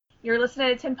You're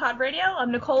listening to Tin Pod Radio.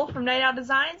 I'm Nicole from Night Owl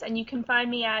Designs, and you can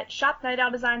find me at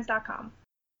shopnightowldesigns.com.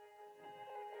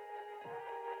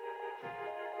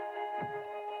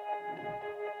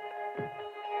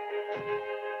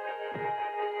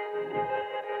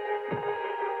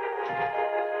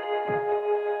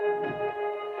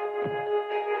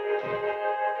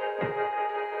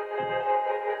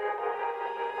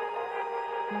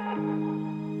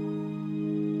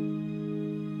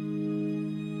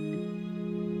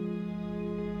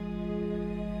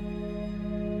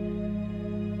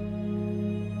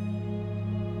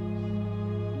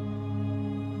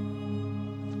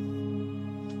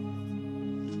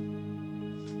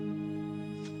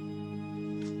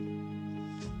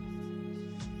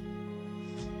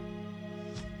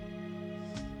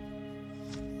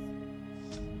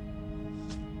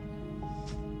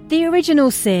 The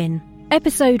Original Sin,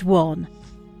 Episode 1.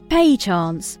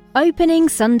 Paychance, Opening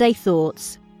Sunday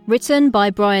Thoughts. Written by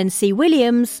Brian C.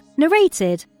 Williams,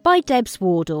 narrated by Debs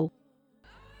Wardle.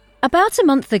 About a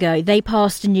month ago, they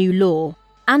passed a new law,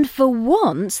 and for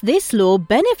once this law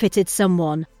benefited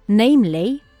someone,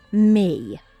 namely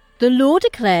me. The law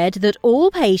declared that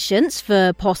all patients,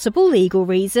 for possible legal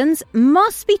reasons,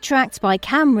 must be tracked by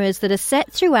cameras that are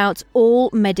set throughout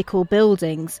all medical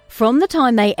buildings, from the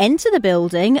time they enter the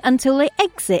building until they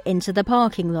exit into the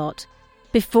parking lot.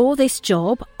 Before this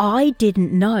job, I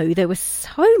didn't know there were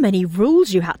so many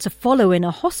rules you had to follow in a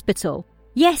hospital.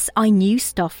 Yes, I knew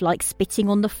stuff like spitting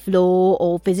on the floor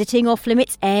or visiting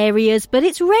off-limits areas, but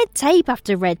it's red tape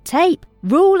after red tape,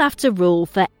 rule after rule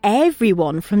for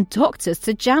everyone from doctors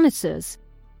to janitors.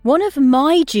 One of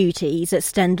my duties at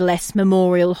Stendhal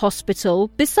Memorial Hospital,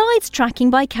 besides tracking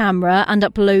by camera and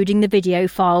uploading the video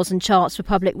files and charts for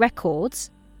public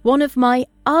records, one of my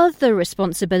other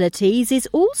responsibilities is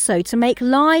also to make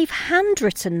live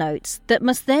handwritten notes that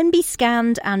must then be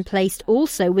scanned and placed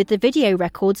also with the video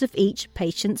records of each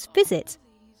patient's visit.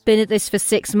 Been at this for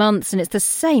 6 months and it's the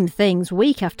same things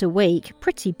week after week,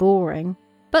 pretty boring.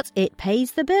 But it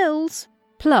pays the bills.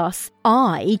 Plus,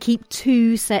 I keep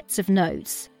 2 sets of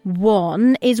notes.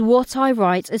 One is what I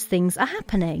write as things are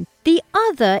happening. The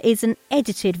other is an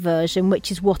edited version,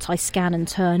 which is what I scan and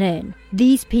turn in.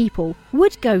 These people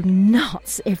would go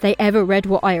nuts if they ever read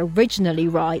what I originally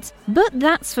write, but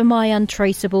that's for my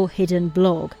untraceable hidden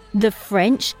blog. The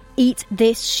French eat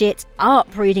this shit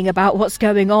up reading about what's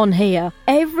going on here.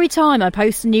 Every time I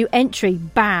post a new entry,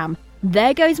 bam,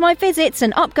 there goes my visits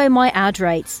and up go my ad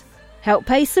rates. Help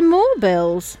pay some more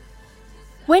bills.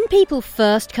 When people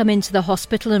first come into the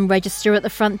hospital and register at the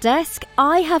front desk,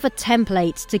 I have a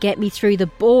template to get me through the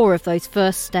bore of those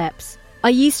first steps. I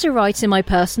used to write in my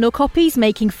personal copies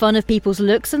making fun of people's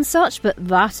looks and such, but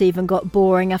that even got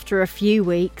boring after a few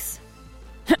weeks.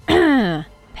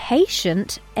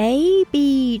 Patient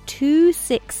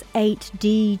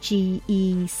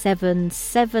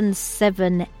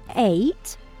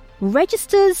AB268DGE7778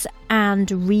 registers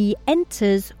and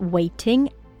re-enters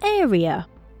waiting area.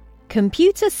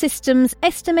 Computer systems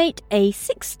estimate a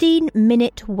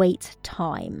 16-minute wait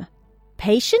time.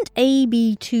 Patient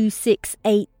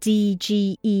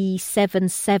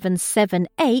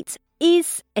AB268DGE7778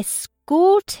 is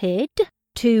escorted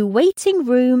to waiting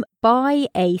room by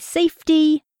a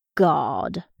safety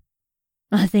guard.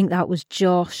 I think that was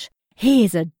Josh. He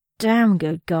is a damn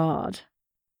good guard.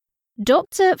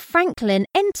 Dr. Franklin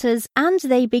enters and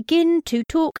they begin to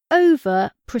talk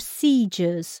over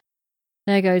procedures.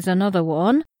 There goes another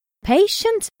one.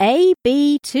 Patient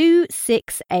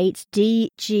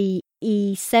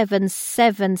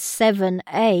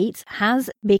AB268DGE7778 has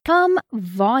become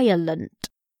violent.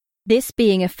 This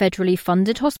being a federally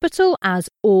funded hospital, as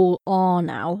all are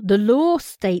now, the law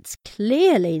states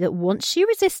clearly that once she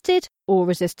resisted, or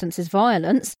resistance is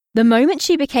violence, the moment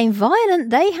she became violent,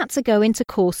 they had to go into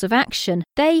course of action.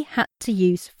 They had to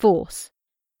use force.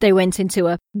 They went into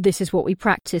a this is what we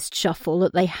practiced shuffle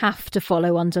that they have to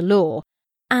follow under law.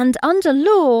 And under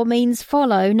law means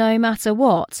follow no matter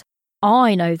what.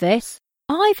 I know this.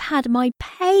 I've had my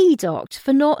pay docked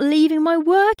for not leaving my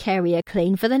work area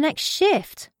clean for the next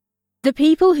shift. The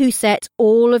people who set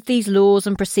all of these laws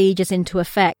and procedures into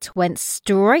effect went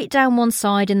straight down one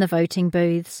side in the voting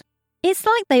booths. It's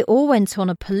like they all went on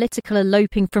a political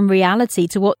eloping from reality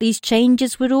to what these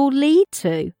changes would all lead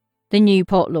to. The new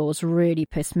pot laws really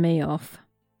pissed me off.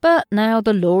 But now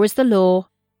the law is the law.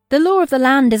 The law of the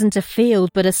land isn't a field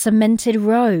but a cemented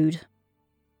road.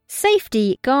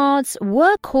 Safety guards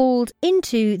were called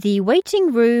into the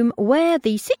waiting room where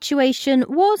the situation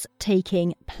was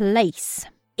taking place.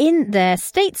 In their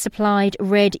state-supplied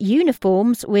red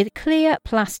uniforms with clear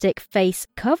plastic face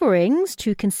coverings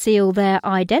to conceal their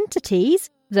identities,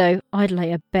 though I'd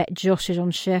lay a bet Josh is on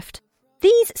shift.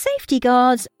 These safety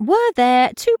guards were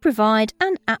there to provide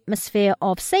an atmosphere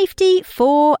of safety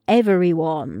for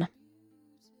everyone.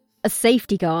 A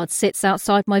safety guard sits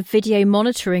outside my video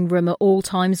monitoring room at all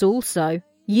times also,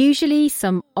 usually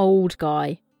some old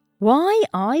guy. Why?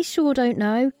 I sure don't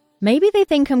know. Maybe they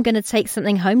think I'm going to take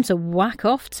something home to whack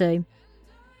off to.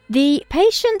 The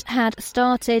patient had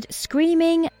started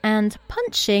screaming and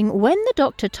punching when the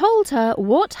doctor told her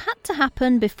what had to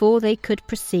happen before they could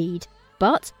proceed.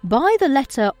 But by the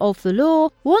letter of the law,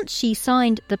 once she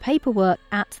signed the paperwork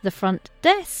at the front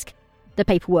desk, the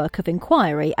paperwork of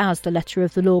inquiry as the letter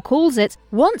of the law calls it,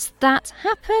 once that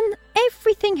happened,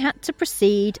 everything had to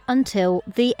proceed until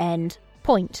the end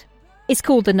point. It's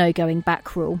called the no going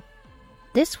back rule.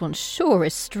 This one sure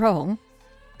is strong.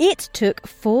 It took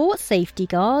 4 safety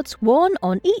guards, 1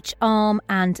 on each arm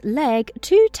and leg,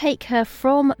 to take her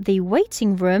from the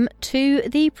waiting room to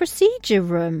the procedure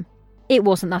room. It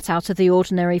wasn't that out of the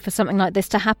ordinary for something like this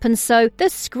to happen, so the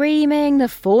screaming, the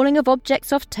falling of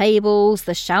objects off tables,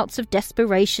 the shouts of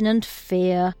desperation and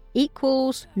fear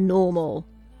equals normal.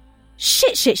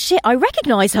 Shit, I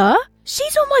recognise her!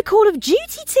 She's on my Call of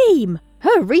Duty team!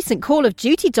 Her recent Call of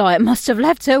Duty diet must have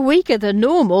left her weaker than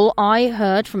normal. I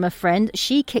heard from a friend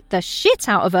she kicked the shit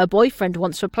out of her boyfriend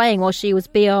once for playing while she was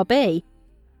BRB.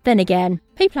 Then again,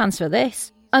 who plans for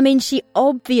this? I mean, she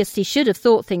obviously should have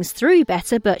thought things through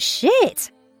better, but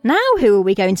shit! Now who are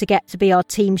we going to get to be our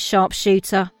team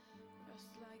sharpshooter?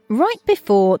 Right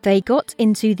before they got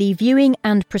into the viewing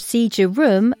and procedure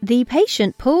room, the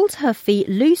patient pulled her feet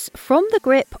loose from the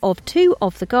grip of 2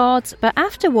 of the guards, but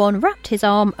after one wrapped his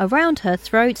arm around her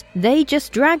throat, they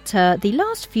just dragged her the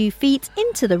last few feet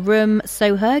into the room,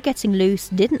 so her getting loose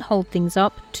didn't hold things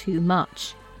up too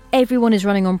much. Everyone is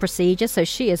running on procedure, so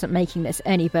she isn't making this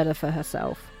any better for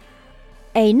herself.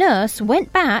 A nurse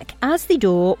went back as the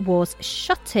door was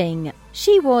shutting.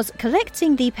 She was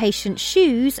collecting the patient's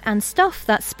shoes and stuff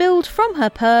that spilled from her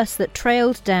purse that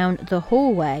trailed down the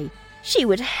hallway. She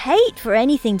would hate for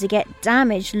anything to get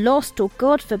damaged, lost, or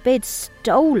God forbid,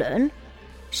 stolen.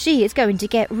 She is going to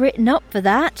get written up for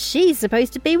that. She's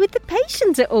supposed to be with the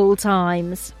patient at all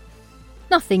times.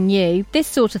 Nothing new. This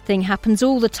sort of thing happens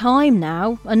all the time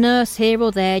now. A nurse here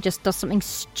or there just does something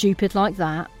stupid like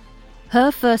that. Her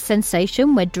first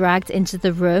sensation when dragged into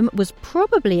the room was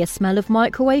probably a smell of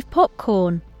microwave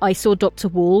popcorn. I saw Dr.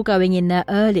 Wall going in there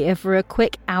earlier for a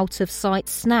quick out-of-sight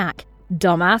snack.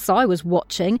 Dumbass, I was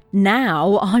watching.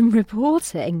 Now I'm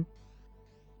reporting.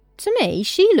 To me,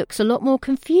 she looks a lot more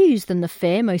confused than the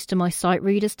fear most of my sight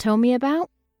readers tell me about.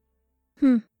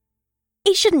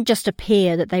 It shouldn't just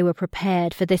appear that they were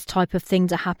prepared for this type of thing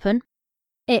to happen.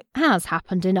 It has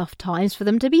happened enough times for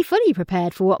them to be fully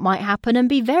prepared for what might happen and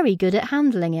be very good at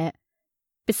handling it.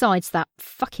 Besides that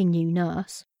fucking new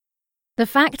nurse. The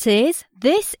fact is,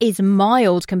 this is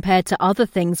mild compared to other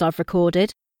things I've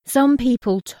recorded. Some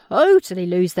people totally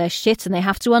lose their shit and they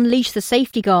have to unleash the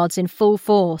safety guards in full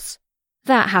force.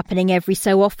 That happening every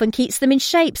so often keeps them in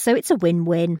shape, so it's a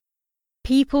win-win.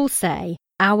 People say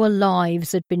our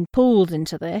lives had been pulled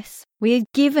into this. We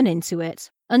had given into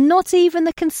it. And not even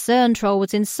the concern troll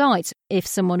was in sight if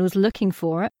someone was looking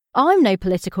for it. I'm no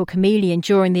political chameleon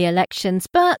during the elections,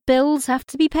 but bills have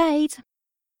to be paid.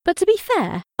 But to be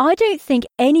fair, I don't think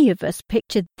any of us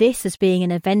pictured this as being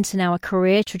an event in our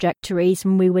career trajectories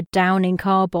when we were downing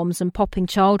car bombs and popping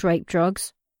child rape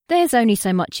drugs. There's only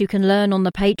so much you can learn on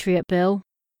the Patriot Bill.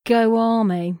 Go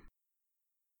Army.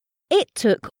 It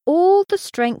took all the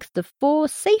strength the 4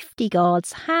 safety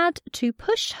guards had to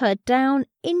push her down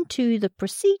into the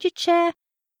procedure chair,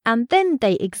 and then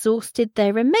they exhausted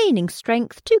their remaining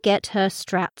strength to get her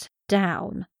strapped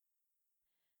down.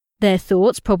 Their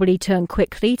thoughts probably turned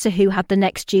quickly to who had the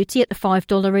next duty at the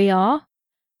 $5 ER.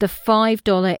 The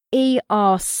 $5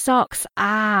 ER sucks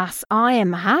ass. I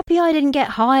am happy I didn't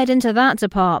get hired into that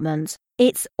department.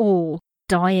 It's all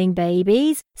dying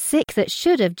babies, sick that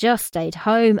should have just stayed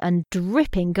home, and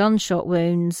dripping gunshot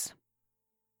wounds.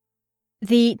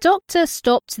 The doctor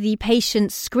stopped the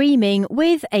patient screaming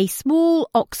with a small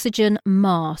oxygen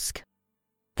mask.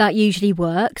 That usually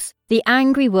works. The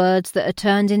angry words that are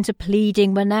turned into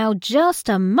pleading were now just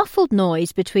a muffled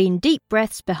noise between deep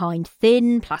breaths behind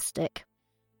thin plastic.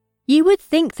 You would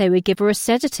think they would give her a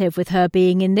sedative with her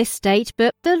being in this state,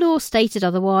 but the law stated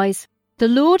otherwise. The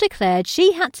law declared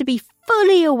she had to be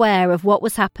fully aware of what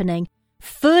was happening,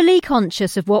 fully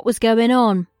conscious of what was going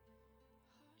on.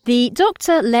 The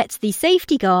doctor let the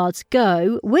safety guards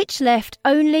go, which left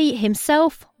only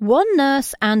himself, 1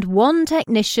 nurse and 1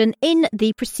 technician in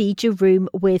the procedure room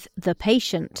with the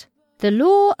patient. The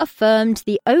law affirmed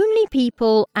the only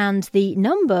people and the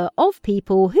number of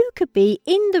people who could be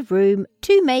in the room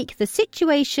to make the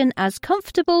situation as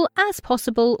comfortable as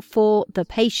possible for the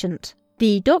patient.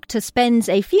 The doctor spends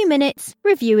a few minutes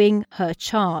reviewing her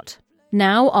chart.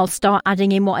 Now I'll start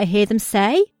adding in what I hear them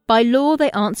say. By law,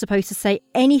 they aren't supposed to say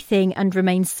anything and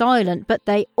remain silent, but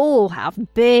they all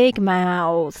have big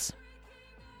mouths.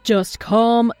 Just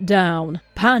calm down.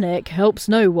 Panic helps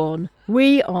no one.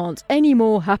 We aren't any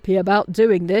more happy about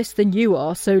doing this than you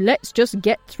are, so let's just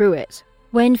get through it.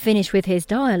 When finished with his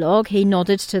dialogue, he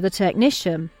nodded to the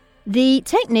technician. The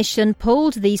technician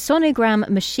pulled the sonogram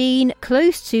machine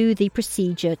close to the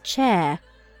procedure chair.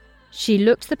 She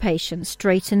looked the patient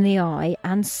straight in the eye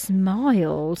and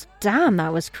smiled. Damn,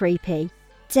 that was creepy.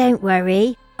 Don't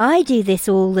worry, I do this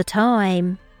all the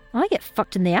time. I get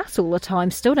fucked in the ass all the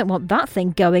time, still don't want that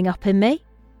thing going up in me.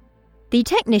 The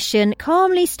technician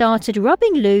calmly started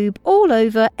rubbing lube all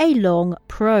over a long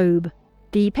probe.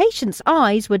 The patient's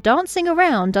eyes were dancing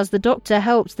around as the doctor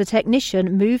helped the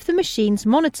technician move the machine's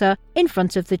monitor in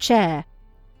front of the chair.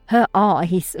 Her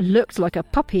eyes looked like a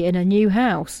puppy in a new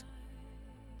house.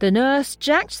 The nurse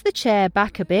jacked the chair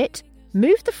back a bit,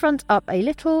 moved the front up a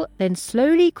little, then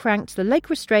slowly cranked the leg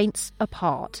restraints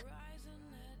apart.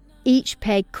 Each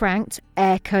peg cranked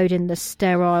echoed in the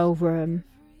sterile room,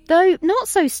 though not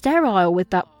so sterile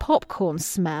with that popcorn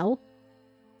smell.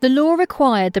 The law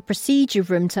required the procedure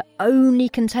room to only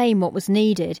contain what was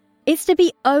needed. It's to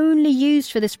be only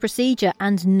used for this procedure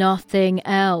and nothing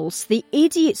else. The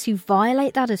idiots who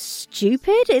violate that are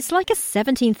stupid. It's like a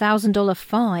 $17,000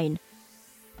 fine.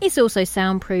 It's also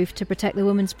soundproof to protect the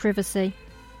woman's privacy.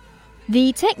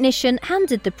 The technician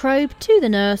handed the probe to the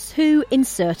nurse, who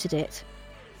inserted it.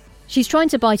 She's trying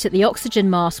to bite at the oxygen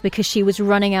mask because she was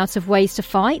running out of ways to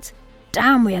fight.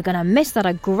 Damn, we are going to miss that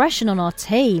aggression on our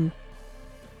team.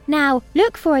 Now,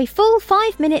 look for a full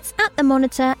 5 minutes at the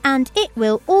monitor and it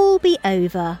will all be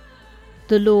over.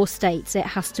 The law states it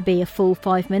has to be a full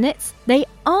 5 minutes. They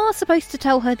are supposed to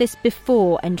tell her this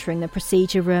before entering the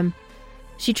procedure room.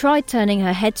 She tried turning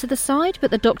her head to the side,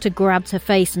 but the doctor grabbed her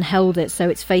face and held it so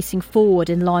it's facing forward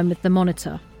in line with the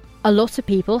monitor. A lot of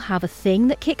people have a thing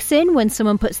that kicks in when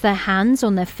someone puts their hands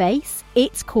on their face.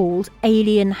 It's called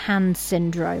alien hand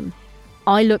syndrome.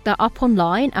 I looked that up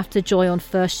online after Joy on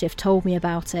First Shift told me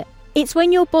about it. It's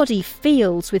when your body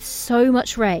feels with so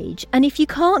much rage, and if you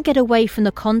can't get away from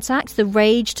the contact, the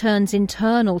rage turns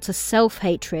internal to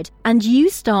self-hatred, and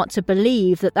you start to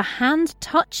believe that the hand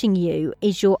touching you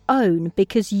is your own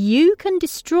because you can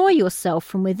destroy yourself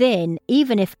from within,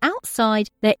 even if outside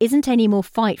there isn't any more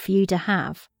fight for you to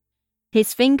have.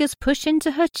 His fingers push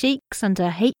into her cheeks and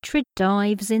her hatred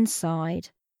dives inside.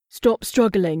 Stop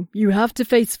struggling. You have to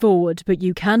face forward, but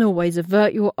you can always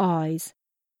avert your eyes.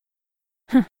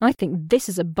 I think this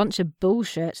is a bunch of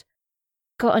bullshit.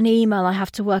 Got an email I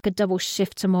have to work a double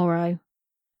shift tomorrow.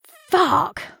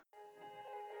 Fuck!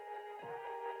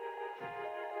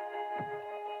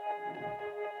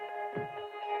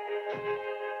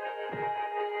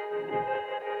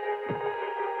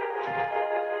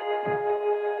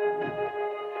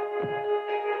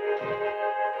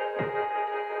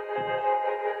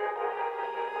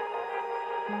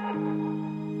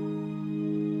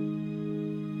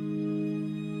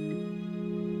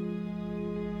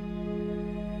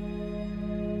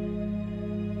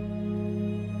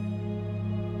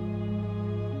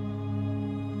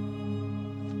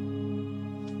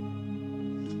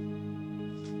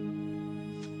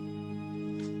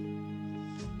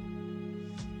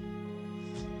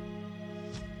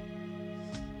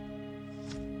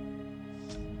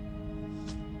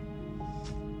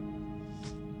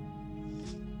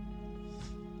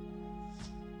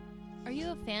 Are you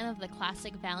a fan of the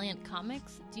classic Valiant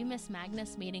comics? Do you miss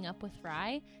Magnus meeting up with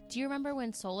Fry? Do you remember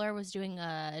when Solar was doing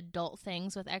adult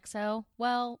things with EXO?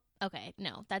 Well, okay,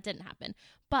 no, that didn't happen.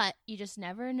 But you just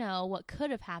never know what could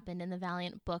have happened in the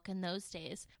Valiant book in those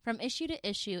days. From issue to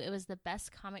issue, it was the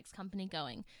best comics company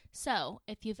going. So,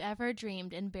 if you've ever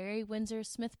dreamed in Barry Windsor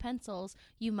Smith pencils,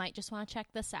 you might just want to check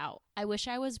this out. I Wish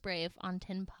I Was Brave on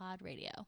Tin Pod Radio.